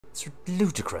It's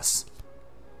ludicrous.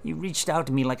 You reached out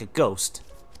to me like a ghost.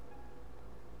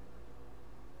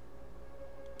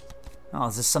 Oh,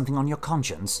 is this something on your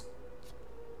conscience?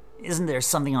 Isn't there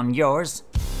something on yours?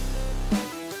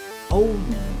 Old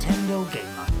Nintendo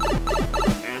Gamer.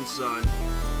 And son.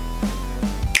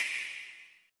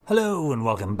 Hello and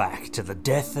welcome back to the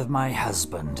death of my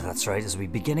husband. That's right, as we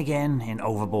begin again in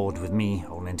Overboard with me,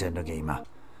 Old Nintendo Gamer.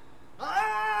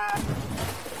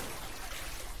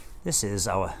 This is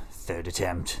our third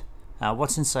attempt.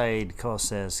 What's inside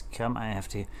Carstairs? Come, I have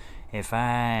to... If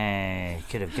I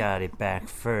could have got it back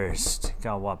first.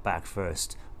 Got what back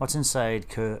first? What's inside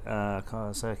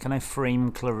Carstairs? Can I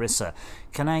frame Clarissa?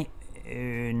 Can I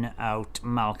earn out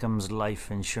Malcolm's life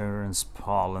insurance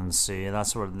policy?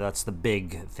 That's the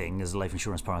big thing, is life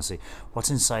insurance policy.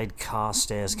 What's inside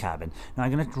Carstairs' cabin? Now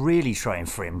I'm going to really try and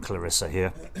frame Clarissa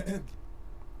here.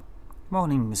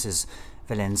 Morning, Mrs.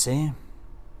 Valenci.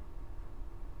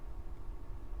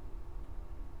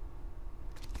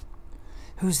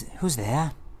 Who's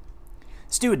there?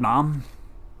 Steward, Mom.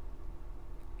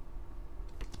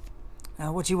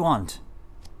 What do you want?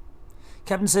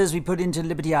 Captain says we put into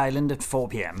Liberty Island at 4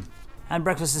 p.m. and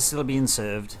breakfast is still being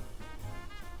served.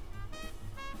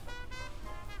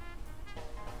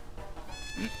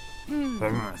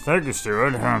 Thank you,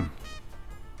 Steward.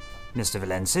 Mr.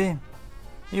 Valenci?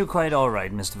 Are you quite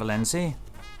alright, Mr. Valenci?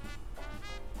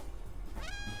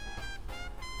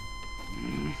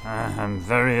 I'm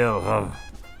very ill.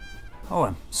 Oh,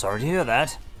 I'm sorry to hear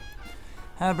that.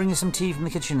 I'll bring you some tea from the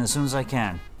kitchen as soon as I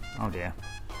can. Oh dear.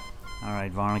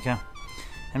 Alright, Veronica.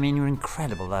 I mean, you're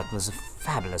incredible. That was a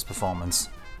fabulous performance.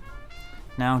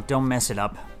 Now, don't mess it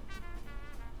up.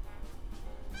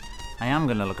 I am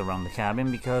going to look around the cabin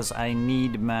because I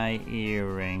need my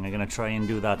earring. I'm going to try and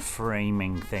do that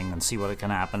framing thing and see what can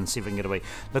happen, see if I can get away.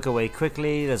 Look away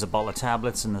quickly. There's a bottle of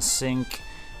tablets in the sink.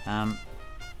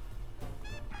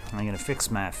 I'm going to fix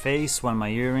my face. One of my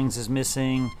earrings is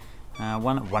missing.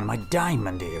 One of my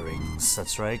diamond earrings.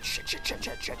 That's right.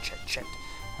 Shit.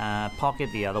 Pocket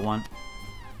the other one.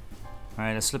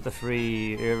 Alright, I slip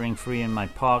the earring free in my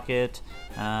pocket.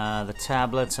 The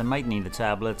tablets. I might need the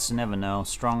tablets. You never know.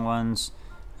 Strong ones.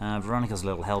 Veronica's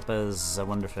little helpers. I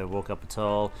wonder if I woke up at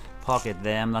all. Pocket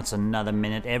them. That's another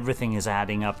minute. Everything is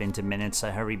adding up into minutes.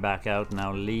 I hurry back out and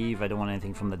I'll leave. I don't want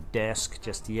anything from the desk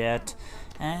just yet.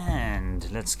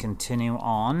 And let's continue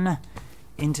on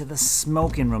into the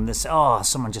smoking room. Oh,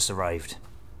 someone just arrived.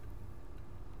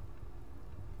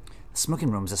 The smoking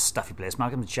room's a stuffy place.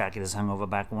 Malcolm's jacket is hung over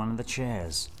back one of the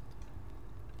chairs.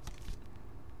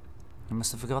 I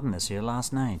must have forgotten this here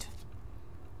last night.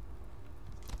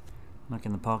 Look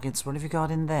in the pockets. What have you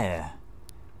got in there?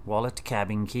 Wallet,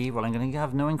 cabin key. Well, I'm going to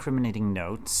have no incriminating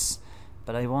notes.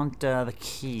 But I want the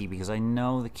key, because I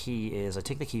know the key is... I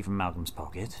take the key from Malcolm's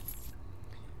pocket.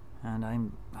 And I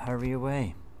hurry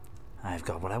away. I've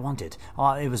got what I wanted.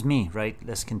 Oh, it was me, right?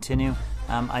 Let's continue.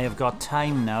 I have got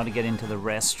time now to get into the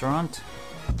restaurant.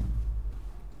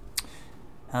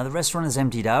 The restaurant is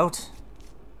emptied out.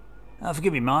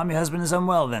 Forgive me, Mom. Your husband is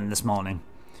unwell then this morning.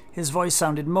 His voice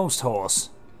sounded most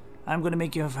hoarse. I'm going to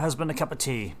make your husband a cup of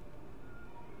tea.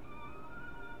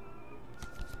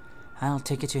 I'll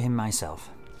take it to him myself.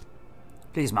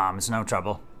 Please, Mom, it's no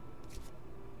trouble.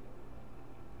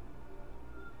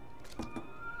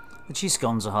 The cheese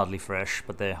scones are hardly fresh,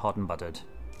 but they're hot and buttered.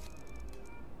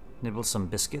 Nibble some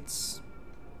biscuits.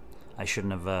 I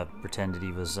shouldn't have pretended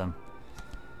he was...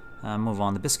 move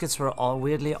on. The biscuits were all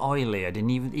weirdly oily. I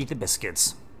didn't even eat the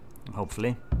biscuits.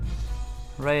 Hopefully.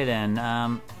 Right then,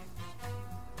 at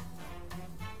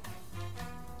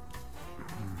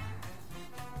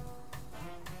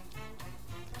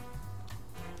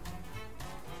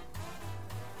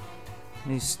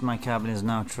least my cabin is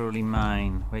now truly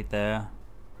mine. Wait there.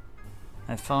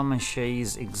 I found my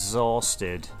chaise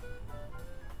exhausted.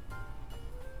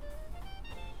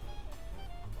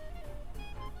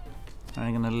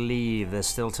 I'm gonna leave. There's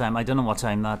still time. I don't know what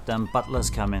time that butler's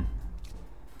coming.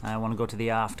 I want to go to the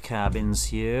aft cabins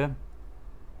here.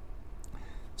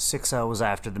 6 hours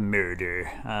after the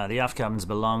murder. The aft cabins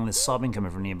belong. There's sobbing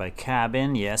coming from a nearby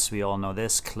cabin. Yes, we all know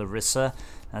this. Clarissa.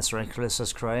 That's right,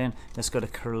 Clarissa's crying. Let's go to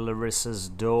Clarissa's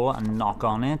door and knock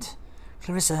on it.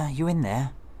 Clarissa, you in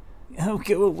there? Oh,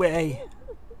 go away.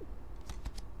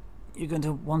 You're going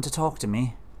to want to talk to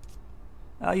me?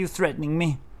 Are you threatening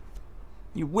me?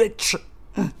 You witch!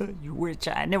 You witch,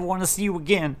 I never want to see you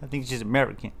again. I think she's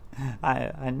American.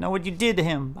 I know what you did to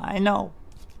him. I know.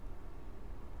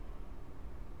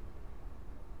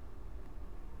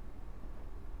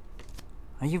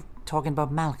 Are you talking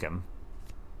about Malcolm?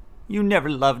 You never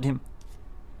loved him.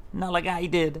 Not like I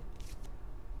did.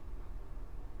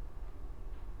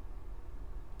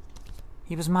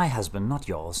 He was my husband, not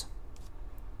yours.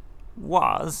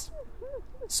 Was?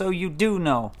 So you do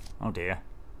know? Oh dear.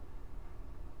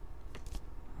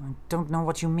 I don't know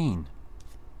what you mean.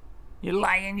 You're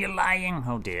lying, you're lying.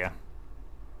 Oh dear.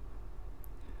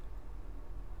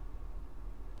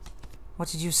 What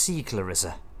did you see,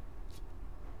 Clarissa?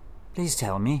 Please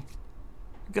tell me.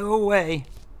 Go away.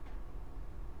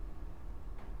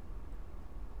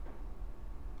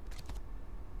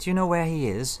 Do you know where he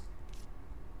is?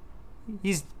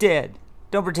 He's dead.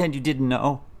 Don't pretend you didn't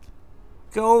know.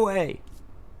 Go away.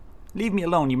 Leave me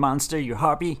alone, you monster, you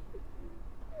harpy.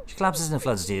 She collapses in a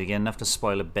flood state again, enough to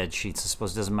spoil her bed sheets. I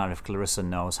suppose it doesn't matter if Clarissa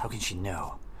knows. How can she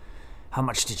know? How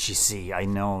much did she see? I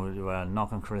know.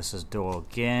 Knock on Clarissa's door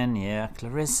again. Yeah,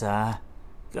 Clarissa.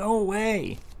 Go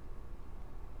away.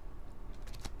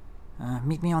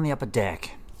 Meet me on the upper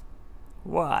deck.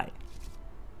 Why?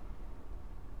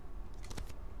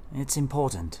 It's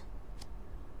important.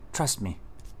 Trust me.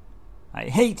 I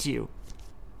hate you.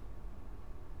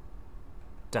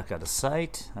 Duck out of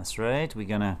sight. That's right. We're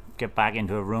gonna get back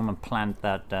into a room and plant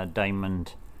that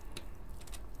diamond.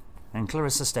 And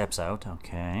Clarissa steps out.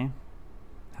 Okay.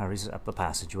 Hurries up the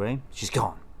passageway. She's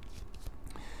gone.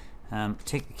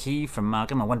 Take the key from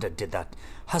Malcolm. I wonder, did that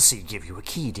hussy give you a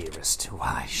key, dearest?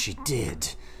 Why, she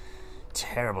did.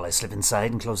 Terrible. I slip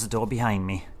inside and close the door behind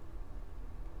me.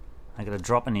 I gotta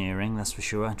drop an earring, that's for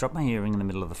sure. Drop my earring in the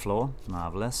middle of the floor.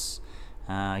 Marvellous.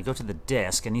 I go to the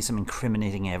desk. I need some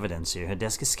incriminating evidence here. Her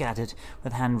desk is scattered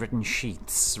with handwritten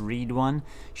sheets. Read one.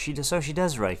 So she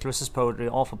does write. Clarissa's poetry,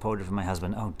 awful poetry for my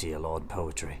husband. Oh dear Lord,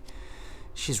 poetry.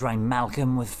 She's rhymed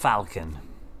Malcolm with Falcon.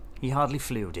 He hardly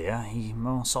flew, dear. He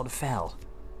more sort of fell.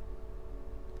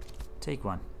 Take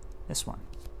one. This one.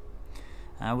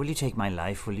 Will you take my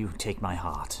life? Will you take my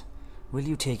heart? Will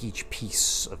you take each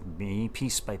piece of me,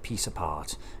 piece by piece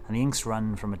apart, and the inks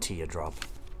run from a teardrop?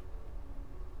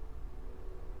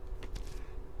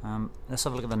 Let's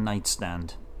have a look at the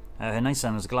nightstand. Her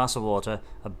nightstand has a glass of water,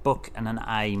 a book, and an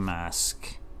eye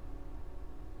mask.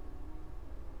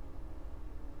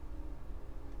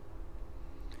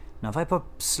 Now if I put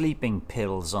sleeping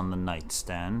pills on the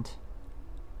nightstand...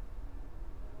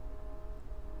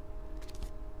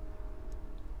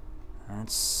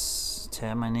 Let's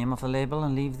tear my name off the label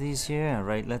and leave these here.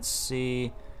 Right, let's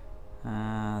see...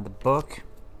 the book.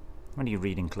 What are you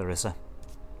reading, Clarissa?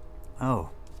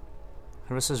 Oh.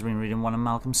 Clarissa's been reading one of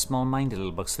Malcolm's small-minded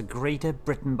little books, The Greater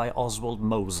Britain by Oswald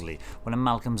Mosley, one of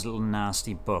Malcolm's little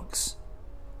nasty books.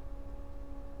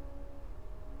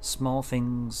 Small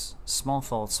things, small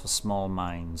thoughts for small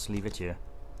minds. Leave it here.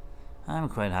 I'm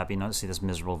quite happy not to see this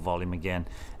miserable volume again.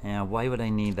 Why would I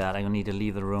need that? I need to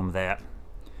leave the room there.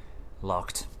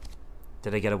 Locked.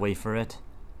 Did I get away for it?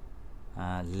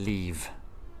 Leave.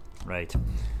 Right.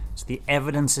 So the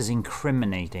evidence is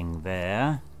incriminating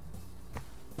there.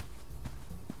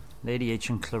 Lady H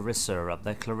and Clarissa are up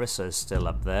there. Clarissa is still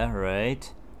up there,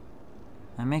 right?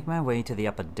 I make my way to the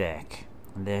upper deck.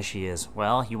 And there she is.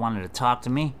 Well, you wanted to talk to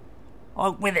me?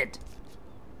 Oh, with it!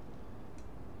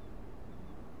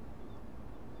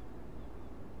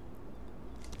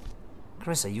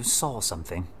 Clarissa, you saw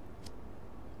something.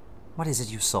 What is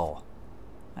it you saw?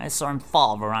 I saw him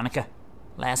fall, Veronica.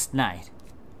 Last night.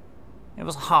 It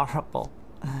was horrible.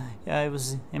 I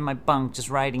was in my bunk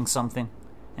just writing something.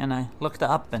 And I looked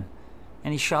up and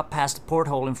he shot past the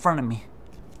porthole in front of me.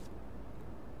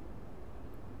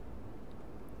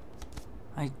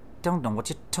 I don't know what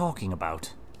you're talking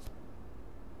about.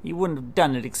 He wouldn't have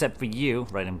done it except for you.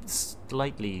 Right, I'm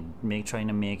slightly trying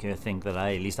to make her think that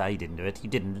at least I didn't do it. You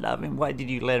didn't love him. Why did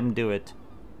you let him do it?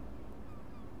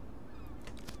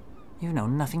 You know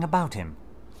nothing about him.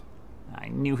 I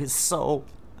knew his soul.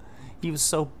 He was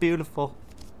so beautiful.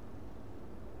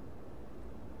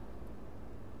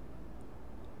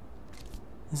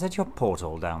 Is that your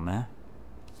porthole down there?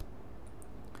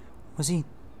 Was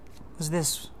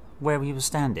this where we were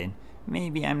standing?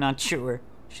 Maybe, I'm not sure.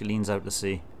 She leans out to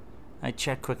sea. I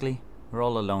check quickly. We're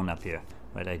all alone up here.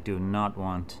 But I do not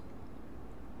want...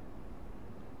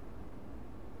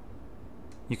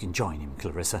 You can join him,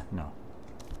 Clarissa. No.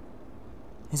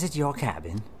 Is it your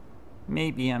cabin?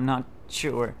 Maybe, I'm not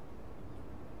sure.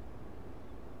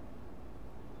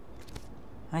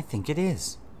 I think it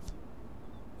is.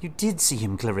 You did see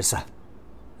him, Clarissa.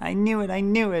 I knew it, I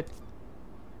knew it.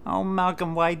 Oh,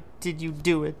 Malcolm, why did you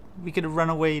do it? We could have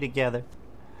run away together.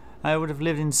 I would have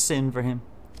lived in sin for him.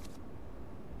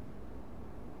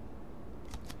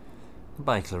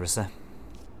 Goodbye, Clarissa.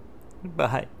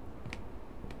 Goodbye.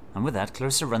 And with that,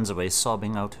 Clarissa runs away,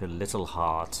 sobbing out her little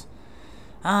heart.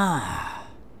 Ah,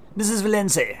 Mrs.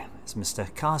 Valenci. It's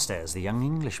Mr. Carstairs, the young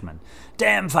Englishman.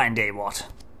 Damn fine day, what?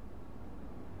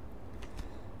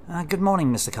 Good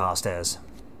morning, Mr. Carstairs.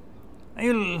 Are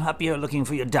you up here looking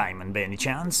for your diamond by any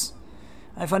chance?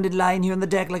 I found it lying here on the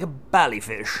deck like a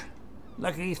ballyfish.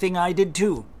 Lucky thing I did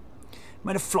too.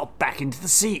 Might have flopped back into the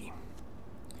sea.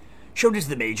 Showed it to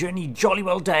the Major and he jolly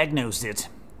well diagnosed it.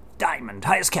 Diamond,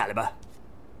 highest caliber.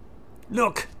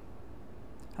 Look!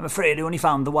 I'm afraid I only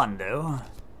found the one though.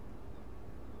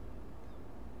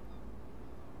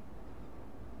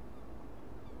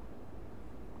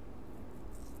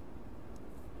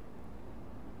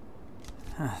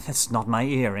 That's not my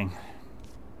earring.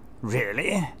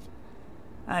 Really?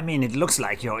 I mean, it looks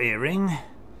like your earring.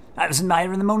 I was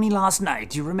admiring them only last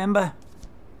night, do you remember?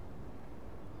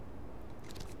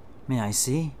 May I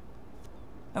see?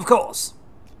 Of course.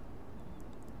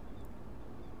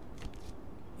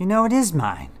 You know, it is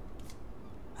mine.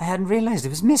 I hadn't realized it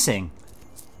was missing.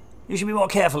 You should be more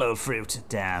careful, old fruit.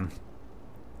 Damn.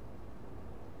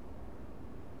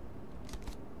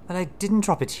 But I didn't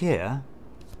drop it here.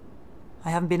 I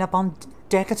haven't been up on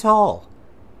deck at all.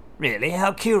 Really?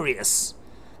 How curious.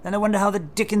 Then I wonder how the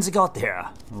dickens it got there.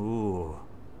 Ooh.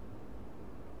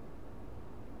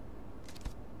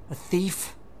 A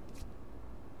thief?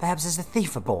 Perhaps there's a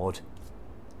thief aboard.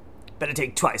 Better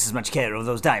take twice as much care of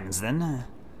those diamonds then.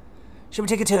 Shall we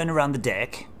take a turn around the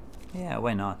deck? Yeah,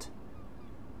 why not?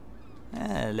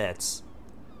 Let's.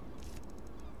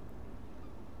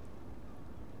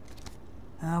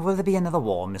 Will there be another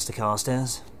war, Mr.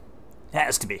 Carstairs?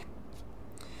 Has to be.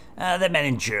 The men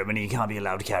in Germany can't be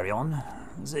allowed to carry on.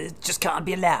 It just can't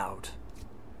be allowed.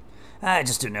 I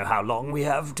just don't know how long we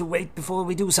have to wait before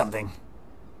we do something.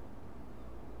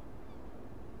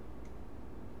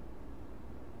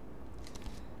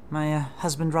 My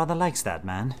husband rather likes that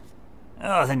man.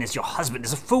 Oh, then it's your husband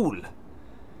is a fool.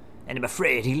 And I'm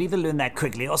afraid he'll either learn that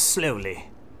quickly or slowly.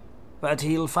 But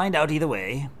he'll find out either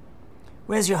way.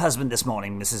 Where's your husband this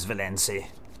morning, Mrs. Valenci?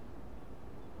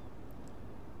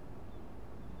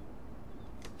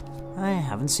 I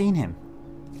haven't seen him.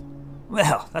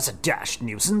 Well, that's a dashed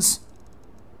nuisance.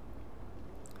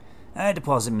 I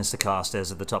deposit Mr.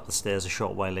 Carstairs at the top of the stairs a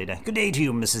short while later. Good day to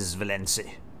you, Mrs.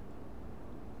 Valenci.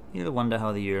 You'll wonder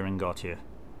how the earring got here.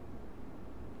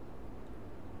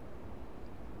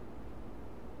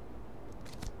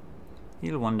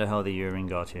 You'll wonder how the earring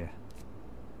got here.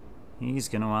 He's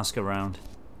going to ask around.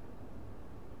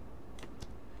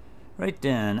 Right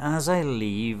then, as I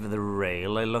leave the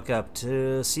rail, I look up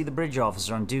to see the bridge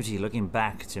officer on duty looking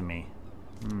back to me.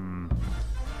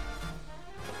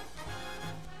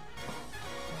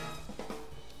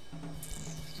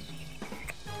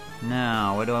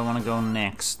 Now, where do I want to go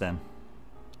next then?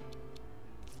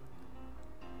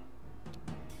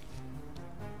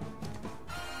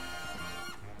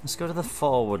 Let's go to the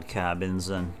forward cabins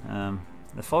then.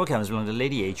 The forward cabins belong to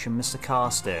Lady H and Mr.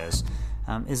 Carstairs.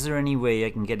 Is there any way I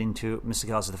can get into Mr.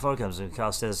 Carstairs? The forward cabins with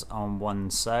Carstairs on one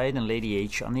side and Lady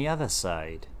H on the other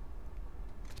side.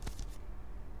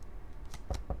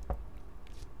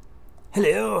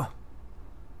 Hello?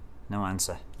 No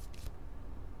answer.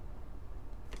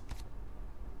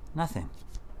 Nothing.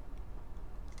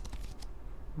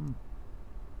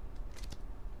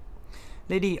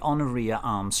 Lady Honoria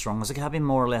Armstrong has a cabin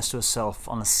more or less to herself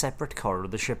on a separate corridor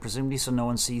of the ship, presumably so no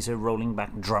one sees her rolling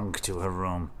back drunk to her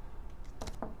room.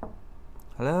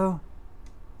 Hello?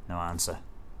 No answer.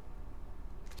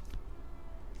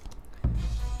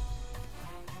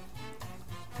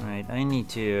 Right, I need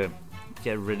to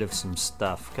get rid of some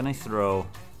stuff. Can I throw...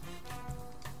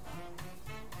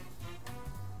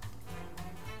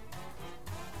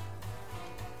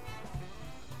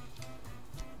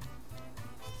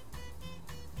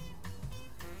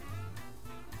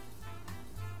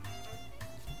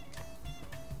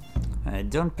 I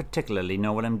don't particularly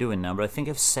know what I'm doing now, but I think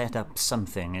I've set up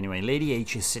something. Anyway, Lady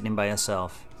H is sitting by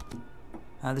herself.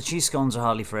 The cheese scones are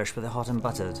hardly fresh, but they're hot and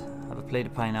buttered. Have a plate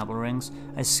of pineapple rings.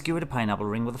 I skewered a pineapple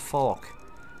ring with a fork.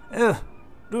 Oh,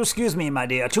 do excuse me, my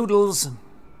dear. Toodles.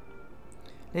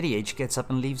 Lady H gets up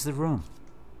and leaves the room.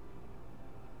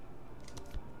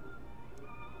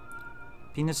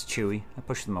 Peanuts are chewy. I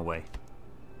push them away.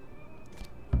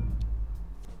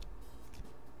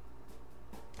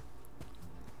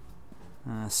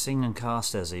 Singh and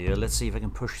Carstairs are here. Let's see if I can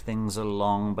push things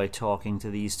along by talking to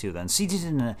these two then. Seated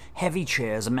in a heavy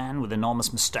chair is a man with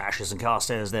enormous moustaches, and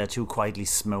Carstairs there too, quietly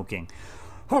smoking.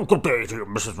 Oh, good day to you,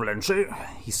 Mrs. Valenci.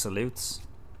 He salutes.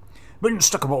 Been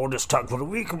stuck aboard this tug for a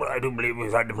week, but I do believe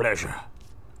we've had the pleasure.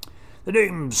 The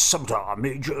name's Subtar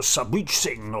Major Sabreech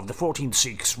Singh of the 14th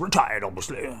Sikhs, retired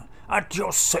obviously, at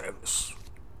your service.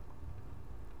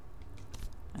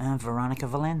 Veronica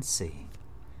Valenci.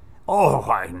 Oh,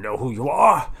 I know who you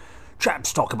are.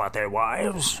 Chaps talk about their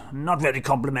wives. Not very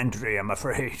complimentary, I'm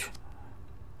afraid.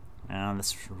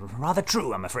 That's rather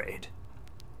true, I'm afraid.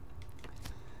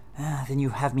 Then you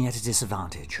have me at a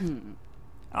disadvantage.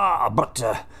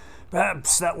 But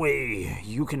perhaps that way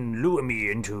you can lure me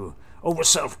into over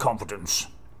self-confidence.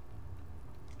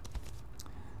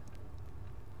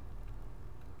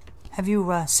 Have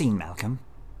you seen Malcolm?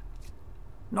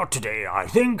 Not today, I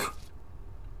think.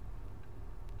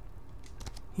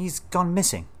 He's gone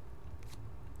missing.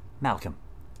 Malcolm.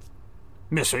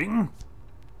 Missing?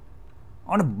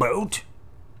 On a boat?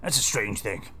 That's a strange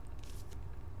thing.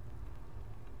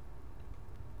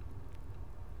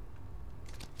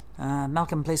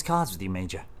 Malcolm plays cards with you,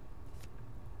 Major.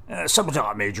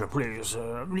 Sabotage, Major, please.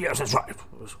 Yes, that's right.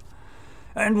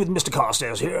 And with Mr.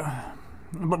 Carstairs here.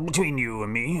 But between you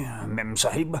and me, Mem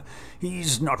Sahib,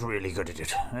 he's not really good at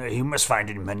it. You must find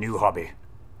him a new hobby.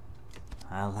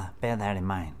 I'll bear that in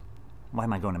mind. Why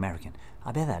am I going American?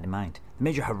 I'll bear that in mind. The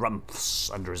Major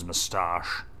harumphs under his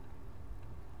moustache.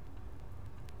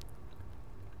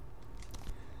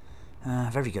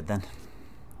 Very good, then.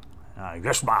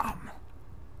 Yes, ma'am.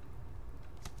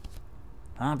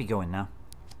 I'll be going now.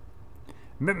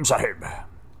 Mem Sahib.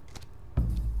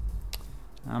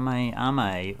 Am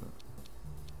I...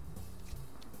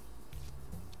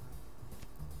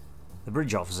 The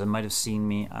bridge officer might have seen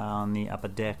me on the upper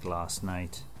deck last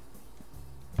night.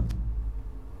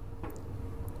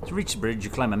 To reach the bridge,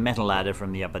 you climb a metal ladder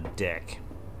from the upper deck.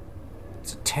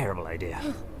 It's a terrible idea.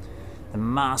 The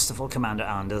masterful Commander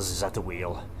Anders is at the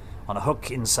wheel. On a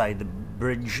hook inside the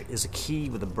bridge is a key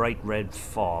with a bright red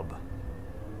fob.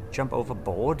 Jump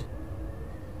overboard?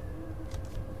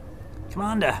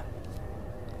 Commander!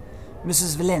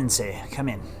 Mrs. Valenci, come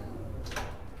in.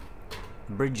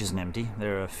 The bridge isn't empty.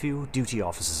 There are a few duty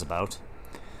officers about.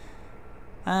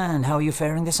 And how are you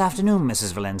faring this afternoon,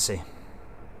 Mrs. Valenci?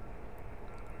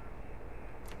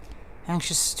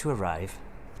 Anxious to arrive.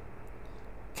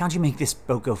 Can't you make this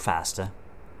boat go faster?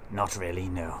 Not really,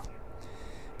 no.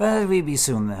 But we'll be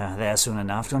soon there soon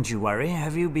enough, don't you worry.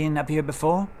 Have you been up here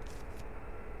before?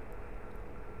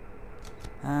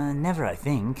 Never, I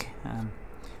think.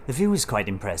 The view is quite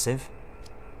impressive.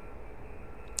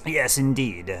 Yes,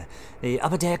 indeed. The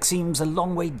upper deck seems a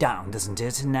long way down, doesn't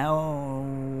it? No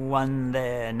one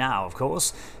there now, of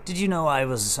course. Did you know I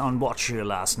was on watch here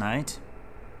last night?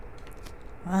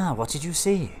 What did you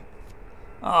see?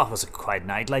 Oh, it was a quiet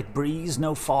night, light breeze,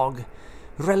 no fog,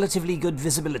 relatively good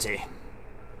visibility.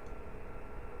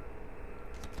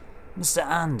 Mr.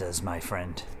 Anders, my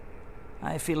friend.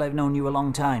 I feel I've known you a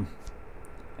long time.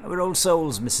 We're old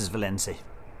souls, Mrs. Valenci.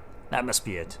 That must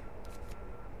be it.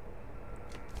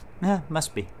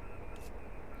 Must be.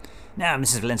 Now,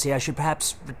 Mrs. Valenci, I should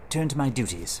perhaps return to my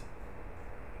duties.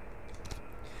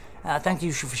 Thank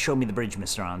you for showing me the bridge,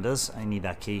 Mr. Anders. I need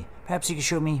that key. Perhaps you could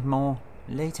show me more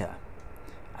later.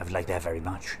 I would like that very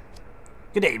much.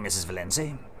 Good day, Mrs.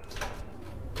 Valenci.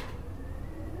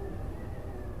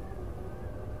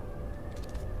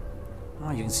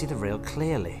 Oh, you can see the rail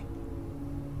clearly.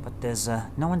 But there's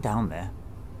no one down there.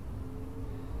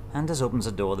 Anders opens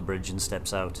the door of the bridge and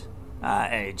steps out.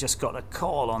 I just got a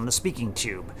call on the speaking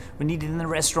tube. We're needed in the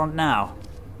restaurant now.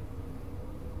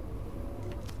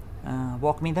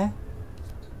 Walk me there?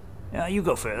 You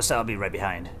go first, I'll be right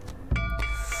behind.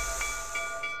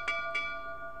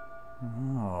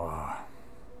 Oh.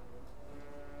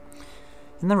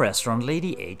 In the restaurant,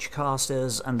 Lady H,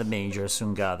 Carstairs, and the Major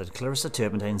soon gathered. Clarissa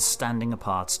Turpentine standing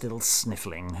apart, still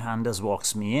sniffling. Anders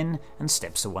walks me in and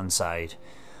steps to one side.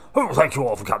 Oh, thank you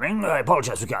all for coming. I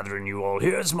apologize for gathering you all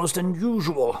here. It's most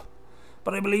unusual.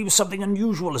 But I believe something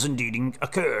unusual has indeed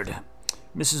occurred.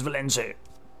 Mrs. Valenci,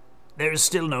 there is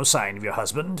still no sign of your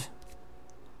husband.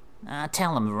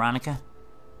 Tell him, Veronica.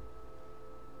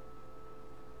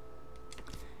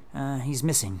 He's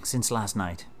missing since last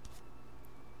night.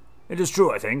 It is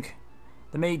true, I think.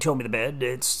 The maid told me the bed.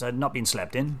 Had not been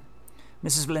slept in.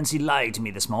 Mrs. Valenci lied to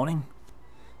me this morning.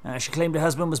 She claimed her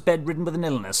husband was bedridden with an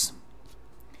illness.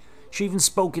 She even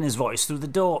spoke in his voice through the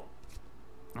door.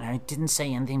 I didn't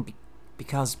say anything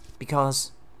because...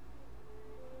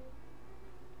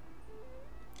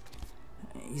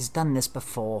 He's done this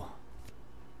before.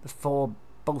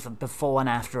 Both before and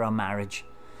after our marriage.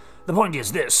 The point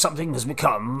is this, something has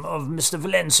become of Mr.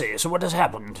 Valenci, so what has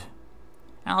happened?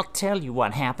 I'll tell you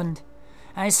what happened.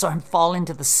 I saw him fall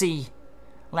into the sea.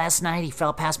 Last night he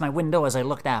fell past my window as I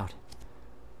looked out.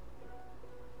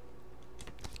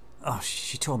 Oh,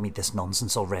 she told me this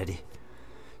nonsense already.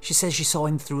 She says she saw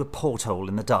him through a porthole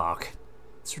in the dark.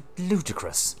 It's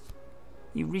ludicrous.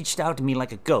 He reached out to me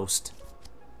like a ghost.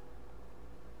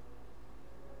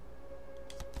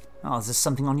 Oh, is this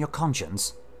something on your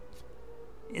conscience?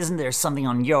 Isn't there something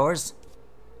on yours?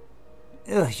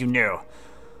 You know,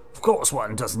 of course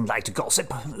one doesn't like to gossip,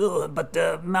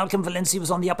 but Malcolm Valenci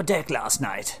was on the upper deck last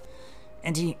night,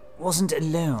 and he wasn't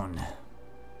alone.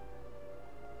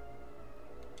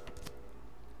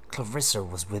 Clarissa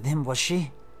was with him, was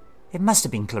she? It must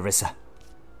have been Clarissa.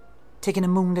 Taking a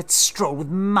moonlit stroll with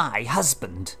my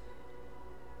husband.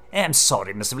 I'm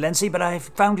sorry, Mr. Valenci, but I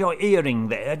found your earring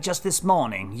there just this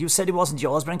morning. You said it wasn't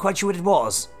yours, but I'm quite sure it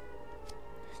was.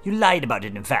 You lied about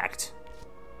it, in fact.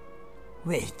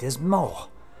 Wait, there's more.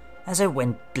 As I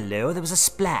went below, there was a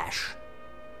splash.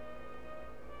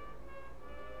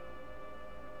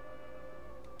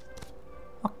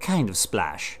 What kind of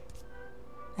splash?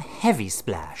 A heavy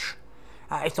splash.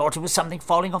 I thought it was something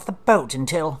falling off the boat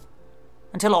until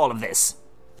all of this.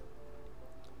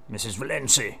 Mrs.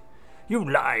 Valenci, you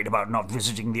lied about not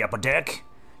visiting the upper deck.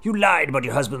 You lied about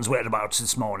your husband's whereabouts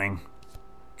this morning.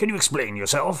 Can you explain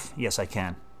yourself? Yes, I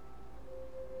can.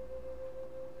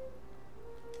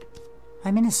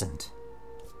 I'm innocent.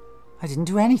 I didn't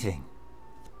do anything.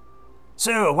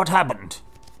 So, what happened?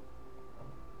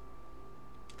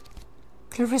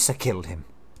 Clarissa killed him.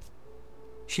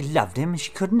 She loved him and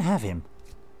she couldn't have him.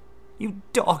 You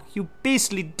dog, you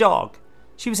beastly dog.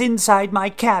 She was inside my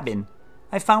cabin.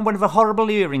 I found one of her horrible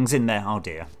earrings in there. Oh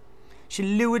dear. She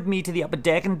lured me to the upper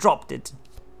deck and dropped it.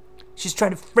 She's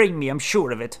trying to frame me, I'm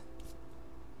sure of it.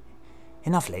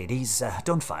 Enough, ladies.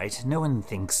 Don't fight. No one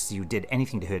thinks you did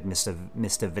anything to hurt Mr.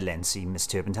 Valenci, Miss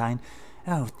Turpentine.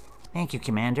 Oh, thank you,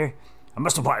 Commander. I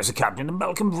must advise the captain that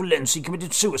Malcolm Valenci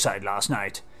committed suicide last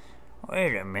night.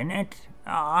 Wait a minute.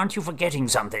 Aren't you forgetting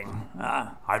something?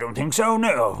 I don't think so,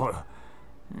 no.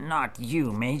 Not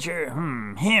you, Major.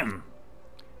 Him.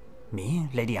 Me?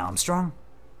 Lady Armstrong?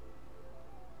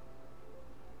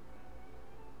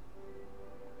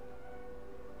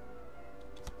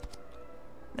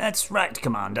 That's right,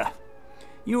 Commander.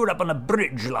 You were up on a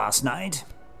bridge last night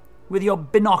with your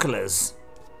binoculars.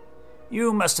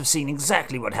 You must have seen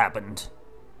exactly what happened.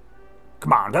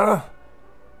 Commander?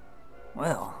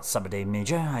 Well, Subordinate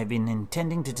Major, I've been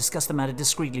intending to discuss the matter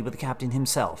discreetly with the captain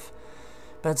himself.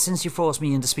 But since you forced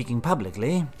me into speaking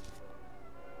publicly...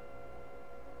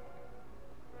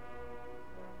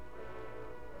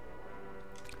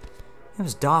 It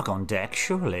was dark on deck,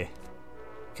 surely.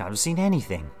 Can't have seen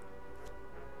anything.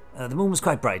 The moon was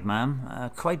quite bright,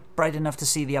 ma'am. Quite bright enough to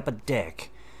see the upper deck.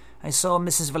 I saw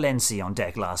Mrs. Valenci on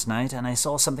deck last night, and I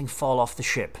saw something fall off the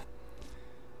ship.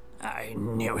 I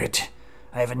knew it.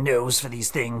 I have a nose for these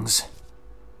things.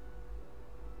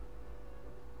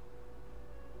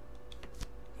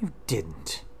 You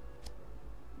didn't.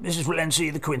 Mrs.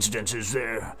 Valenci, the coincidences,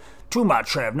 they're too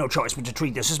much. I have no choice but to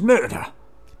treat this as murder.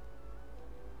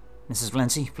 Mrs.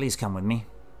 Valenci, please come with me.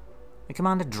 The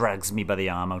commander drags me by the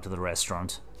arm out of the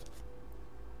restaurant.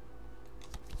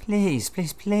 Please,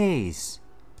 please, please.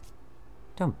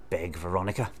 Don't beg,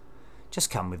 Veronica.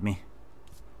 Just come with me.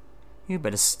 You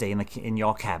better stay in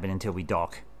your cabin until we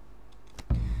dock.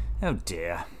 Oh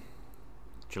dear.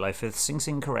 July 5th, Sing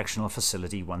Sing Correctional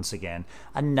Facility once again.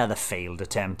 Another failed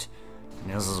attempt.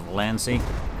 Mrs. Valenci.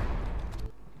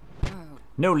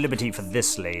 No liberty for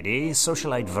this lady.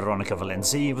 Socialite Veronica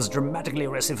Valenci was dramatically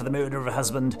arrested for the murder of her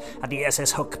husband at the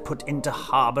SS Hook put into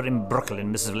harbour in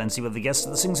Brooklyn. Mrs. Valenci was the guest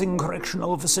of the Sing Sing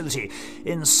Correctional Facility,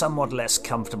 in somewhat less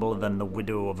comfortable than the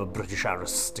widow of a British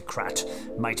aristocrat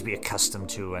might be accustomed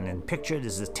to, and in pictured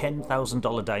is the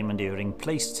 $10,000 diamond earring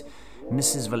placed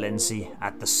Mrs. Valenci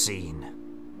at the scene.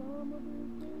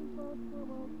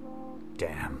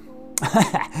 Damn.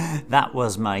 That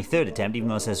was my third attempt, even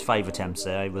though it says 5 attempts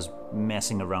there. I was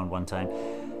messing around one time.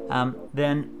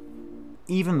 Then,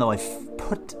 even though I've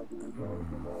put...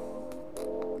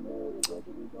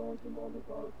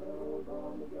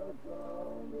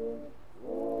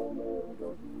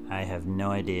 I have no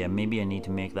idea. Maybe I need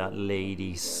to make that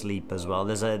lady sleep as well.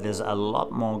 There's a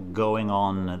lot more going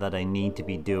on that I need to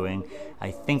be doing.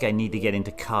 I think I need to get into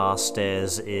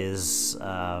Carstairs'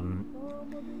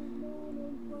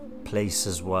 place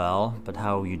as well, but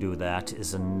how you do that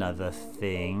is another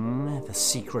thing. The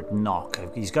secret knock.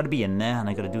 He's got to be in there, and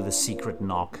I got to do the secret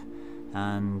knock.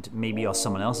 And maybe or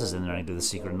someone else is in there and I do the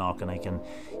secret knock, and I can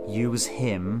use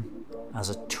him as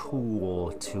a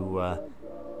tool to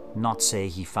not say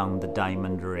he found the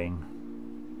diamond ring.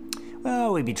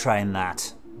 Well, we'll be trying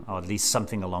that, or at least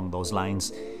something along those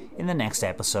lines, in the next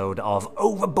episode of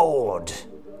Overboard.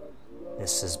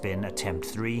 This has been attempt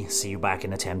 3. See you back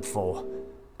in attempt 4.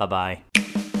 Bye-bye.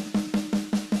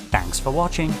 Thanks for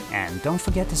watching, and don't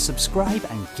forget to subscribe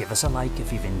and give us a like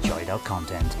if you've enjoyed our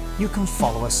content. You can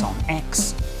follow us on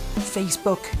X,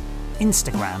 Facebook,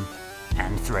 Instagram,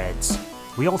 and Threads.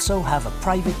 We also have a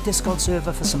private Discord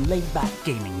server for some laid-back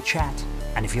gaming chat,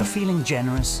 and if you're feeling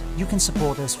generous, you can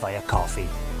support us via Ko-fi.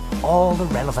 All the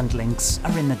relevant links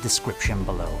are in the description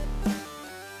below.